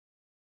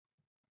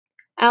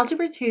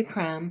Algebra 2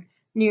 Cram,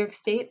 New York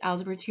State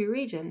Algebra 2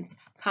 Regents,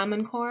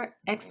 Common Core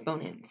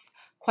Exponents.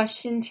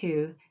 Question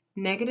 2,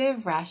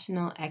 Negative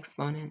Rational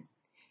Exponent.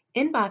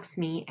 Inbox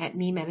me at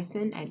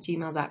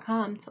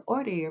memedicine@gmail.com to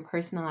order your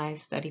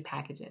personalized study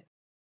packages.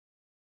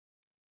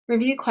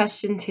 Review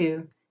question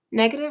 2,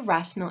 Negative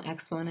Rational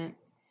Exponent.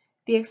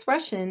 The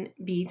expression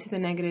b to the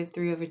negative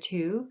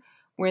 3/2,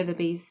 where the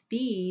base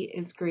b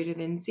is greater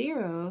than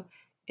 0,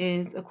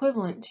 is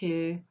equivalent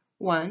to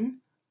 1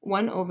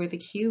 over the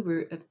cube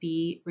root of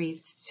b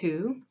raised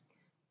to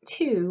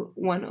 2,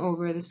 1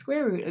 over the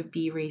square root of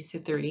b raised to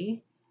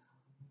 3,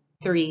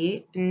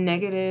 3,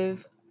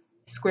 negative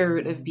square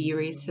root of b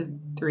raised to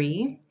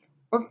 3,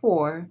 or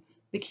 4,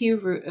 the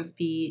cube root of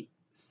b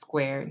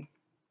squared.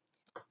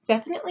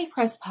 Definitely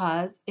press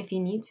pause if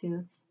you need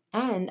to,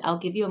 and I'll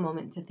give you a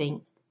moment to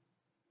think.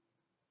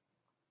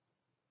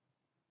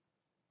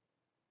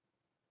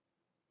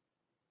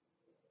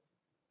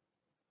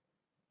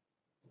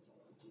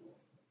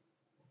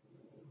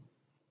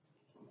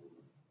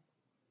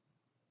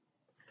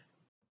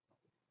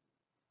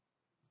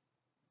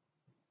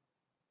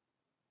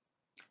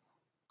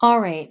 All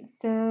right,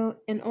 so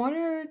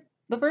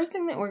the first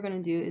thing that we're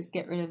going to do is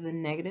get rid of the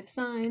negative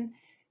sign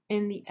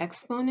in the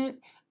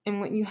exponent. And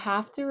what you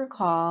have to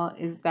recall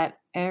is that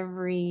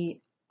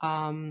every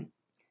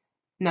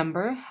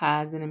number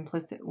has an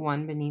implicit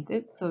 1 beneath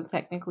it. So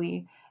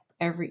technically,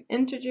 every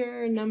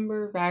integer,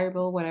 number,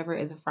 variable, whatever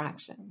is a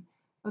fraction.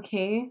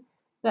 Okay,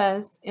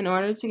 thus, in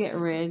order to get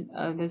rid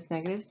of this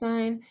negative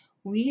sign,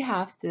 we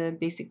have to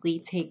basically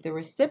take the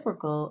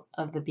reciprocal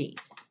of the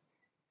base.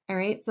 All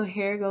right, so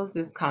here goes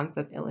this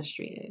concept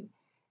illustrated.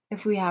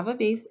 If we have a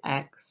base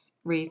x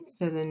raised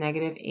to the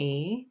negative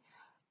a,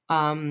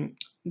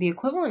 the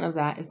equivalent of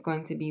that is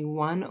going to be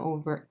 1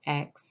 over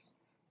x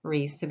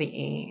raised to the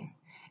a.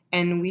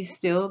 And we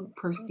still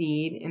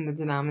proceed in the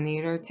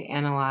denominator to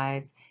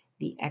analyze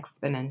the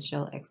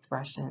exponential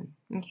expression,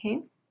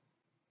 okay?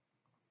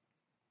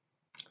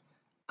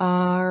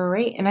 All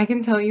right, and I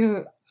can tell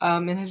you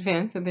in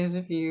advance that there's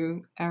a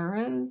few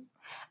errors.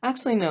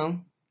 Actually, no,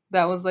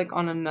 that was like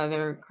on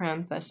another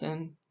cram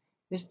session.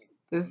 This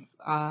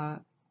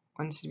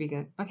one should be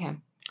good. Okay.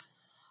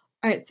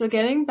 All right, so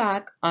getting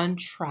back on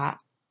track.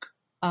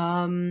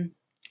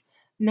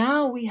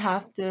 Now we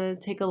have to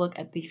take a look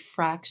at the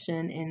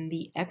fraction in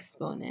the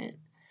exponent.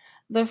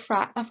 A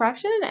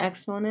fraction in an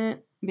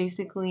exponent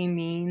basically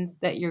means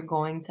that you're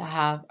going to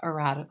have a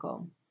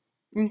radical.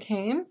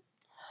 Okay?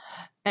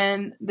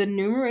 And the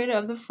numerator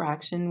of the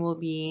fraction will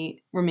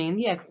remain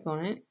the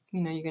exponent.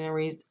 You know, you're going to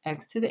raise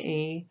x to the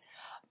a,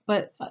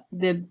 but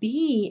the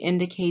b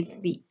indicates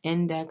the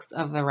index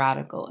of the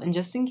radical. And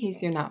just in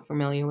case you're not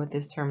familiar with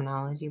this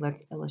terminology,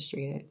 let's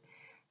illustrate it.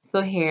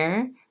 So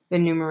here, the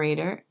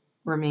numerator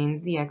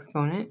remains the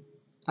exponent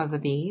of the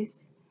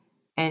base,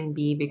 and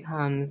b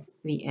becomes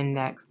the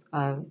index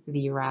of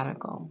the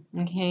radical.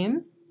 Okay?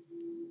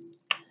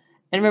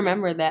 And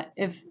remember that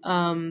if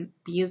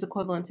b is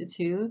equivalent to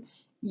 2,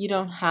 you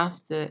don't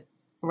have to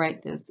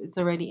write this. It's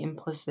already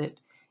implicit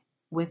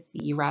with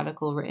the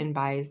radical written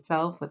by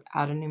itself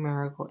without a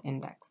numerical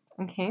index.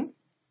 Okay?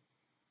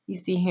 You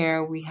see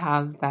here we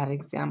have that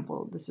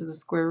example. This is a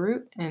square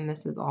root, and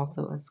this is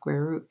also a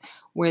square root,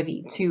 where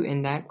the 2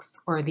 index,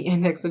 or the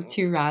index of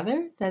 2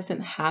 rather,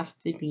 doesn't have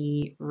to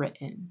be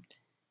written.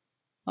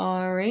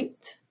 All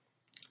right.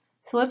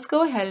 So let's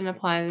go ahead and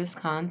apply this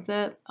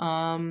concept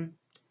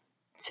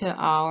to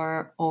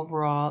our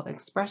overall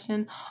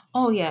expression.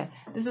 Oh yeah,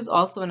 this is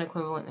also an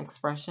equivalent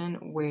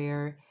expression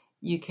where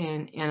you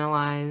can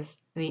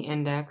analyze the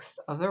index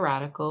of the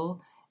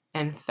radical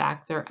and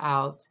factor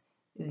out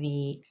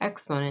the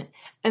exponent.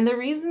 And the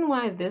reason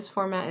why this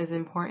format is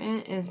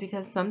important is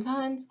because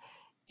sometimes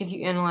if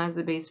you analyze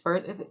the base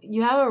first, if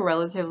you have a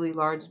relatively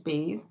large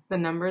base, the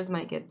numbers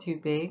might get too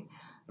big.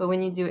 But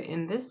when you do it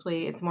in this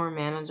way, it's more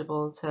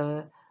manageable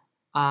to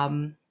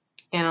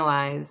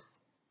analyze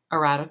a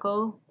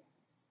radical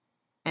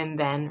and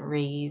then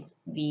raise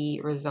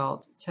the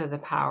result to the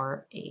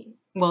power a.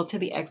 Well, to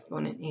the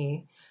exponent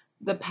a.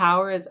 The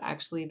power is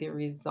actually the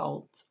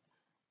result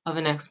of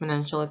an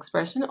exponential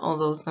expression,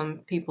 although some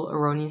people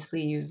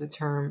erroneously use the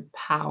term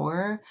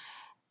power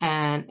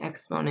and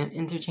exponent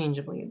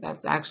interchangeably.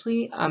 That's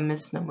actually a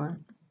misnomer.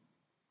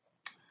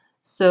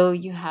 So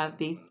you have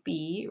base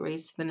b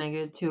raised to the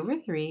negative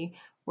 2/3.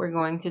 We're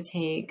going to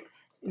take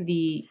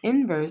the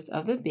inverse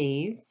of the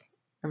base,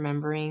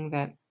 remembering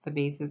that the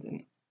base is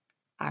an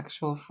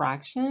actual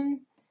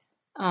fraction.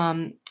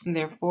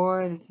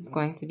 Therefore, this is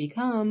going to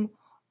become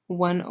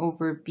 1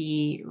 over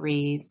b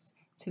raised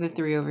to the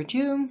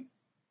 3/2.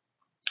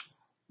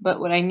 But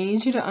what I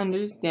need you to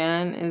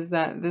understand is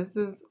that this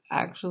is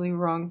actually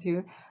wrong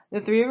too.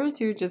 The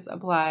 3/2 just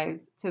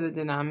applies to the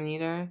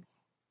denominator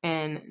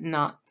and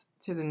not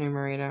to the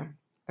numerator.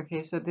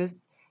 Okay, so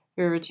this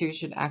 3/2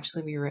 should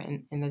actually be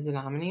written in the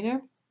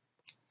denominator.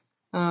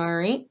 All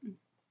right.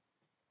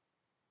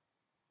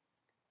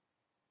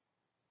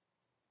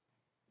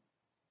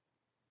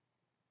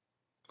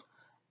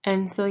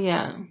 And so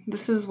yeah,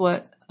 this is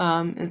what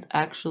is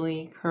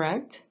actually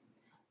correct.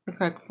 the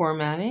correct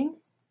formatting,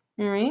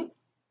 all right?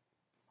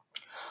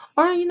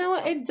 Or you know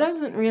what, it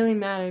doesn't really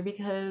matter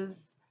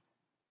because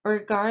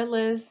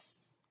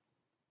regardless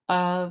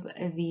of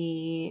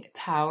the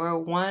power,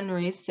 1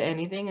 raised to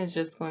anything is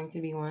just going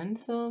to be 1.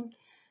 So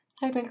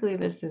technically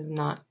this is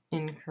not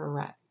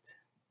incorrect.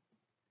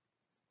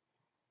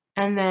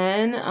 And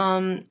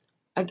then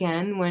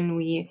again, when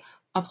we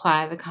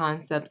apply the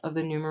concept of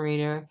the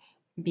numerator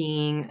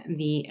being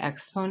the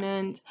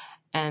exponent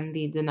and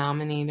the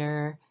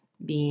denominator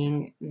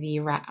being the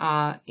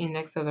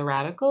index of the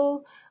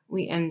radical,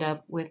 we end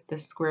up with the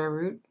square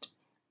root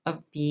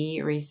of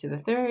b raised to the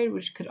third,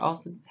 which could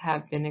also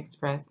have been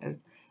expressed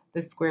as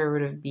the square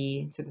root of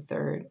b to the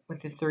third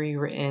with the 3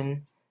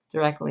 written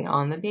directly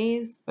on the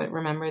base. But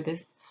remember,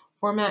 this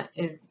format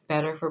is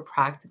better for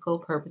practical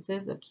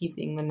purposes of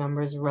keeping the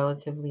numbers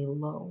relatively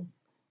low,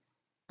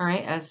 all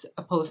right, as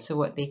opposed to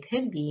what they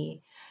could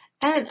be.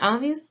 And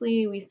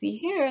obviously, we see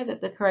here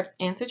that the correct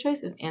answer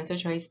choice is answer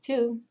choice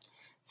 2.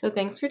 So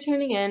thanks for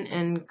tuning in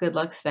and good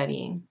luck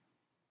studying.